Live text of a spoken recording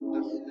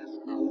I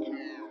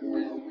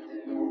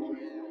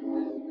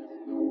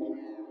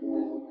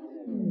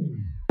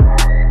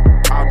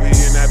be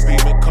in that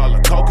beamer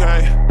color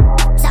cocaine.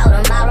 Told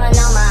them I run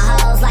on my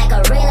hoes like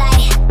a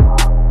relay.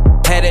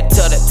 Headed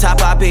to the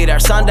top, I be there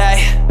Sunday.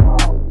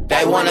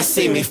 They wanna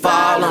see me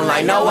fall, I'm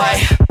like, no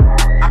way.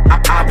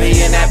 I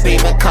be in that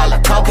beamer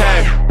color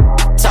cocaine.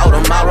 Told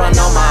them I run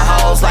on my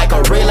hoes like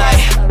a relay.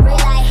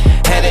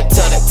 Headed to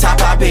the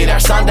top, I be there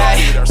Sunday.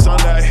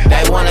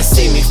 They wanna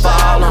see me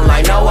fall, I'm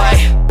like, no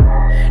way.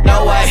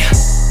 No way.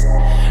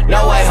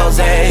 No way,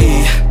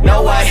 Jose.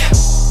 No way.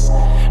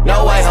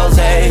 No way,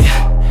 Jose.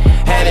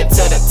 Headed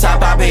to the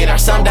top, I be there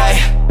someday.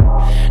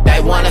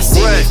 They wanna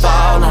see me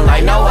fall, I'm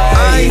like, no way.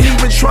 I ain't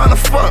even tryna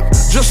fuck,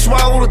 just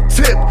swallow the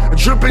tip.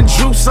 Dripping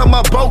juice on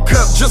my bowl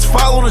cup, just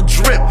follow the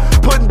drip.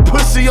 Putting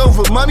pussy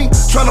over money,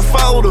 tryna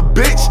follow the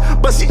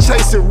bitch. But she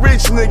chasing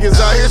rich niggas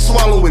out here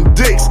swallowing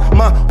dicks.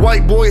 My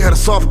white boy had a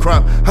soft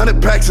crop,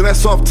 100 packs and that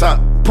soft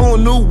top.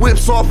 Pulling new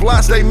whips off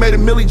lots, they made a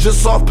milli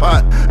just off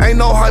pot. Ain't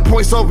no high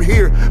points over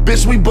here,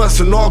 bitch, we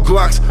bustin' all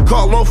Glocks.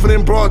 Caught loafing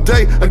in broad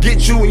day, I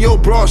get you in your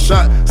broad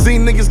shot.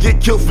 Seen niggas get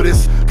killed for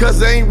this, cause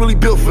they ain't really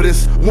built for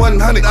this.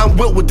 100, I'm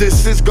built with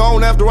this, it's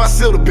gone after I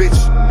seal the bitch.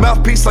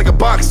 Mouthpiece like a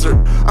boxer,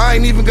 I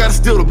ain't even gotta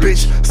steal the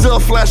bitch. Sell a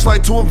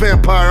flashlight to a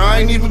vampire,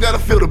 I ain't even gotta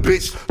feel the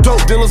bitch.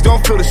 Dope dealers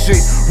gon' feel the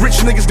shit,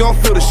 rich niggas gon'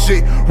 feel the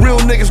shit. Real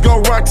niggas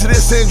gon' rock to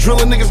this, and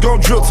drillin' niggas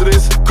gon' drill to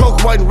this.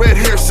 Coke white and red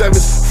hair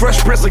sevens, fresh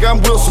prints like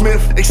I'm Will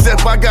Smith.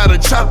 Except I got a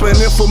chopper and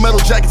them full metal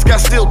jackets got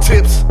steel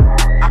tips.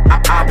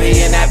 I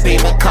be in that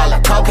beamer color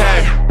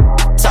cocaine.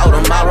 Told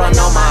them I run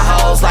on my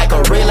hoes like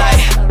a relay.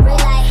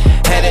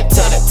 Headed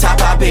to the top,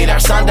 I be there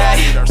Sunday.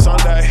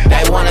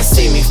 They wanna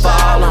see me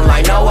fall, I'm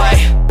like, no way.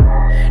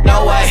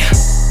 No way.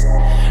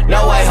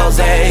 No way,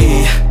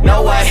 Jose.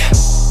 No way.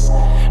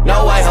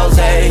 No way,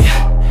 Jose.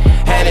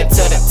 Headed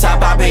to the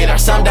top, I be there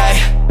someday.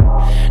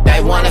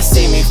 They wanna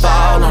see me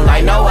fall, I'm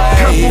like, no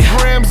way. Couple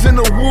grams in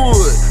the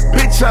wood,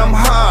 bitch, I'm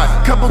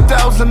high. Couple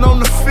thousand on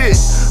the fit,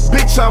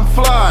 bitch, I'm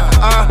fly.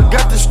 I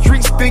got the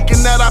streets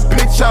thinking that I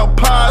pitch out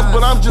pies,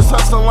 but I'm just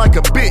hustling like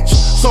a bitch.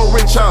 So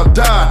rich, I'll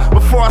die.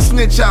 Before I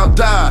snitch, I'll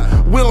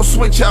die. We don't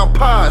switch out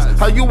pies.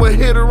 How you a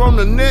hitter on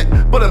the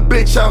net, but a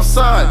bitch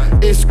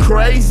outside? It's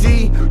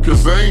crazy,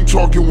 cause they ain't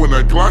talking when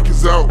that Glock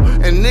is out.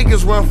 and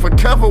niggas run for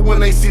cover when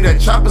they see that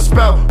chopper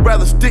spout.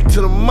 Rather stick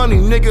to the money,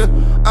 nigga.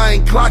 I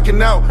ain't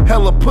clocking out.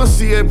 Hella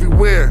pussy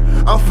everywhere.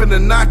 I'm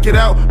finna knock it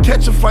out.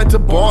 Catch a flight to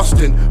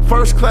Boston.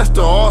 First class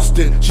to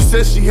Austin. She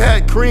said she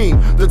had cream,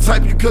 the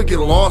type you could get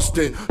lost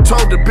in.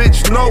 Told the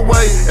bitch no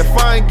way. If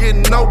I ain't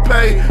getting no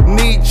pay,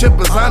 need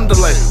chippers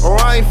underlay. Or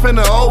I ain't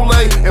finna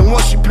Olay. And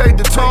once she paid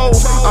the toll,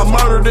 I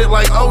murdered it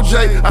like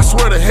OJ. I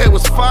swear the head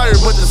was fire,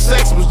 but the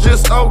sex was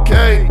just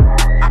okay.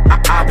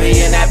 I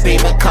be in that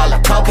beamer color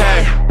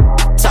cocaine.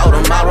 Told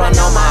them I run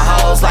on my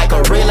hoes like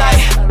a relay.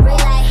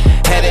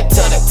 Headed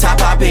to the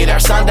top, I be there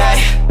Sunday.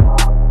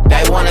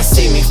 They wanna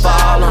see me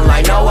fall, I'm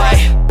like, no way.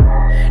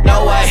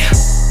 No way.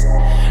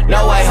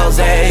 No way,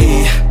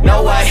 Jose.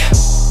 No way.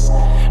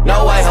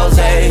 No way,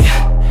 Jose.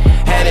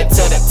 Headed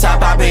to the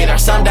top, I be there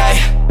someday.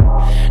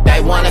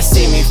 They wanna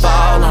see me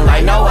fall, I'm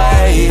like, no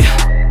way.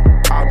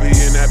 I be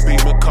in that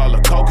beamer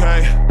color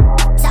cocaine.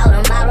 Told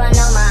them I run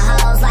on my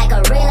hoes like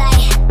a relay.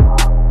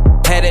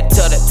 Headed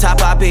to the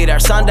top, I be there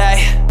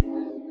Sunday.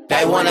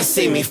 They wanna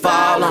see me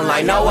fall, I'm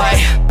like, no way.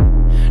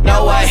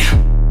 No way.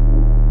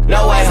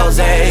 No way,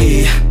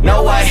 Jose.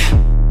 No way.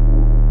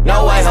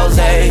 No way,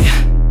 Jose.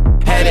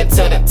 Headed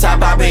to the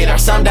top, I be there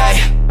someday.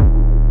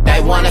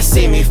 They wanna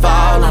see me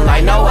fall, I'm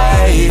like, no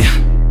way.